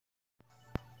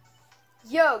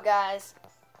Yo guys,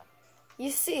 you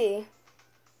see,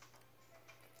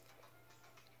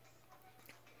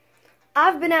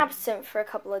 I've been absent for a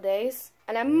couple of days,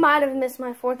 and I might have missed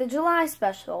my 4th of July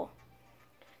special.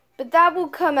 But that will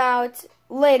come out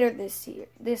later this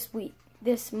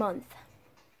month.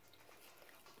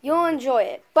 You'll enjoy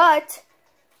it, but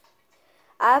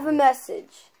I have a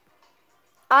message.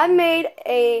 I made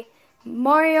a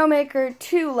Mario Maker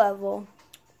 2 level.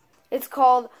 It's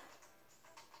called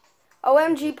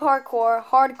OMG Parkour,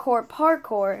 Hardcore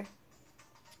Parkour.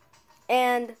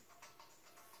 And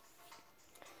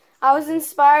I was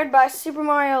inspired by Super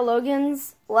Mario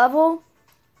Logan's level.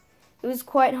 It was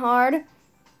quite hard.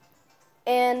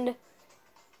 And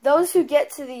those who get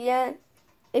to the end,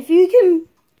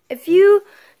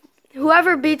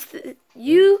 whoever beats,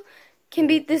 you can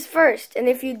beat this first. And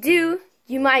if you do,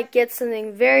 you might get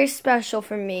something very special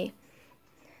from me.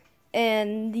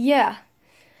 And yeah.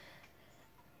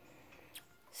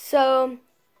 So,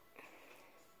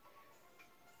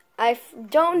 I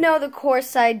don't know the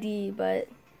course ID, but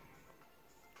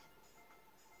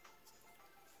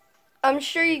I'm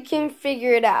sure you can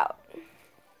figure it out.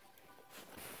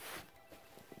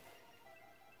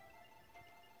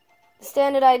 The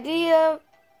standard idea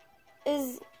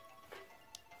is,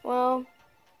 well,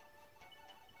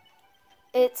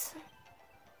 it's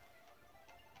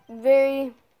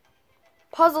very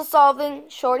puzzle solving,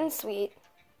 short and sweet.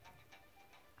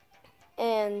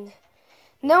 And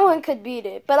no one could beat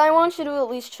it, but I want you to at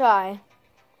least try.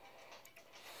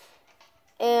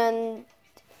 And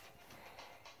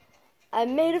I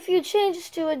made a few changes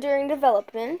to it during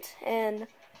development, and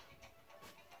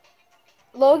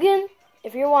Logan,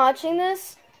 if you're watching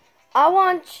this, I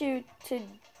want you to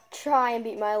try and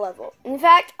beat my level. In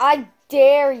fact, I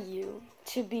dare you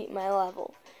to beat my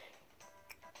level.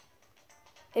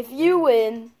 If you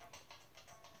win,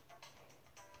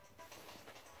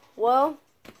 well,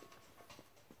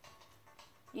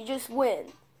 you just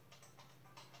win.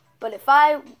 But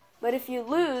if you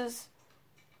lose,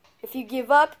 if you give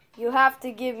up, you have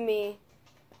to give me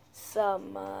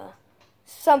something.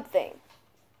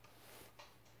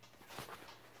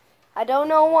 I don't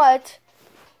know what,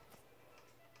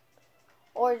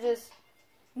 or just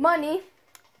money.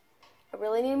 I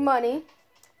really need money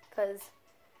because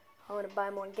I want to buy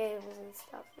more games and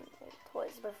stuff and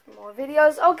toys, but for more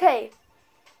videos. Okay.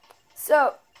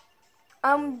 So,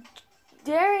 I'm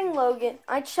daring Logan.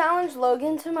 I challenge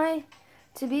Logan to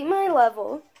beat my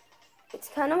level. It's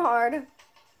kind of hard.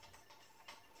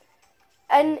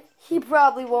 And he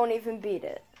probably won't even beat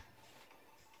it.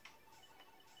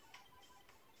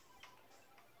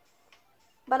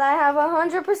 But I have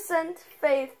 100%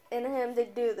 faith in him to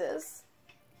do this.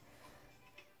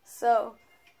 So,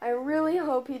 I really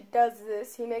hope he does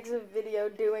this. He makes a video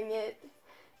doing it.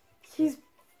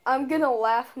 I'm gonna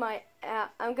laugh my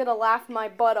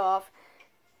butt off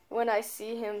when I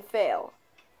see him fail.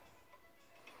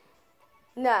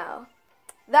 Now,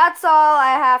 that's all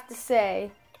I have to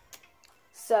say.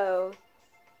 So,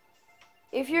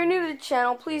 if you're new to the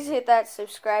channel, please hit that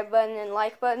subscribe button and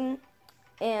like button.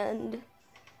 And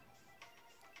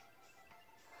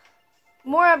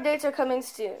more updates are coming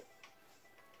soon.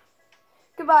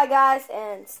 Goodbye, guys,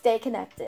 and stay connected.